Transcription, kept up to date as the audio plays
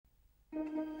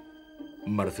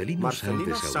Marcelino Sanz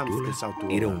de Sautuola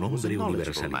era un hombre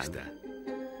universalista.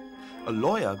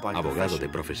 Abogado de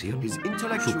profesión,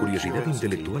 su curiosidad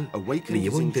intelectual le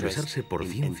llevó a interesarse por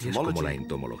ciencias como la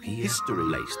entomología,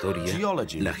 la historia,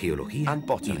 la geología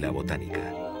y la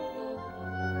botánica.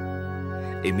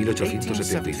 En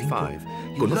 1875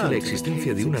 conoce la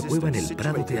existencia de una cueva en el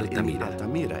Prado de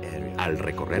Altamira. Al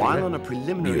recorrerla,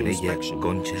 vio en ella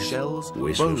conchas,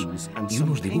 huesos y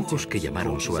unos dibujos que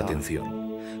llamaron su atención.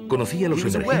 Conocía los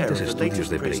emergentes estudios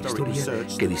de prehistoria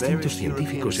que distintos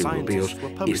científicos europeos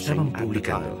estaban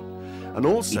publicando,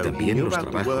 y también los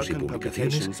trabajos y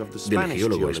publicaciones del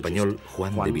geólogo español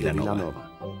Juan de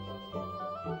Vilanova.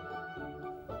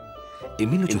 En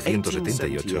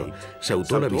 1878,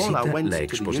 Sautuola visita la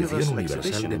Exposición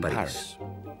Universal de París.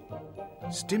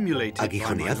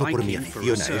 Aguijoneado por mi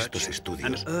afición a estos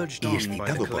estudios y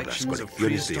excitado por las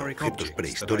colecciones de objetos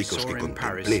prehistóricos que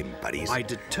contemplé en París,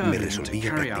 me resolví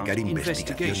a practicar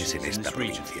investigaciones en esta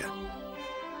provincia.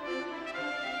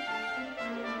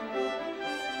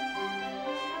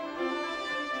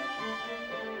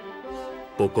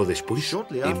 Poco después,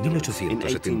 en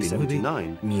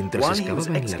 1879, mientras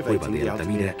excavaba en la cueva de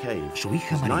Altamira, su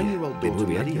hija María, de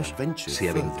 9 años, se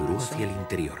aventuró hacia el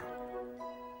interior.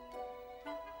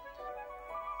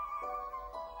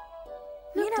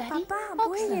 Mira, papá,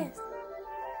 bueyes.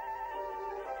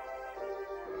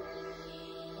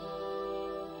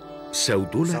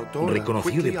 Sautuola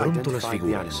reconoció de pronto las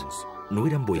figuras. No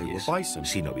eran bueyes,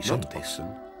 sino bisontes.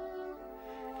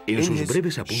 En sus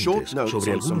breves apuntes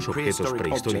sobre algunos objetos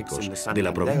prehistóricos de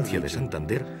la provincia de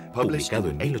Santander, publicado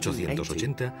en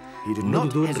 1880, no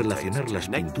dudó en relacionar las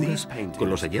pinturas con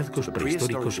los hallazgos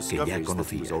prehistóricos que ya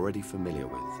conocía.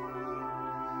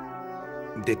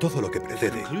 De todo lo que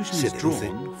precede, se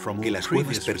deduce que las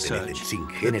cuevas pertenecen, sin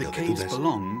género de dudas,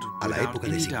 a la época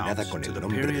designada con el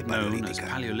nombre de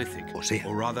Paleolítica, o sea,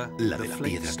 la de la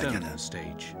piedra tallada.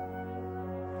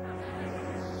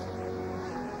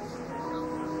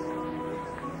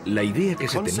 La idea que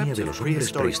se tenía de los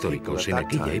hombres prehistóricos en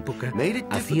aquella época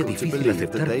hacía difícil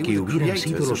aceptar que hubieran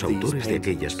sido los autores de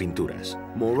aquellas pinturas.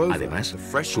 Además,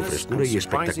 su frescura y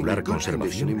espectacular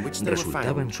conservación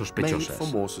resultaban sospechosas.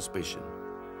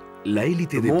 La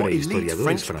élite de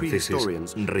prehistoriadores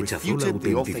franceses rechazó la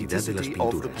autenticidad de las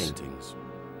pinturas.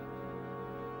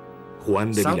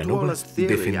 Juan de Vilanova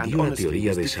defendió la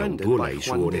teoría de Sautuola y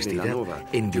su honestidad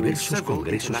en diversos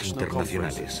congresos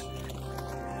internacionales.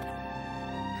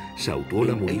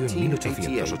 Sautuola murió en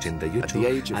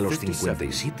 1888 a los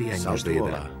 57 años de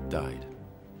edad.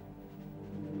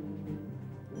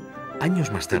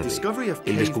 Años más tarde,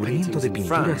 el descubrimiento de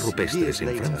pinturas rupestres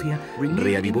en Francia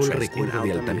reavivó el recuerdo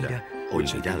de Altamira,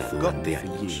 olvidada durante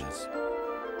años.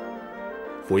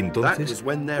 Fue entonces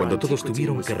cuando todos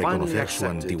tuvieron que reconocer su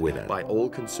antigüedad.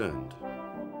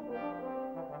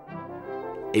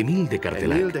 Émile de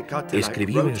Cartelac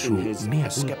escribió en su Mea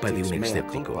culpa de un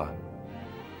escéptico: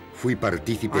 fui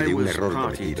partícipe de un error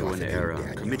cometido hace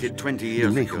 20 años, de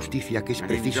una injusticia que es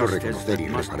preciso reconocer y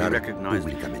reparar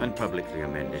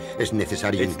públicamente. Es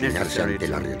necesario inclinarse ante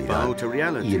la realidad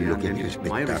y en lo que a mí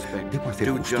respecta, debo hacer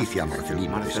justicia a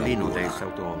Marcelino de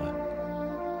Sautuola.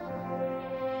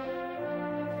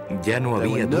 Ya no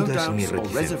había dudas ni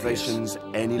reticencias.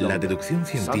 La deducción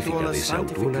científica de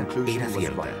Sautuola era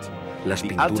cierta. Las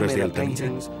pinturas de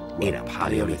Altamira eran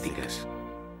paleolíticas.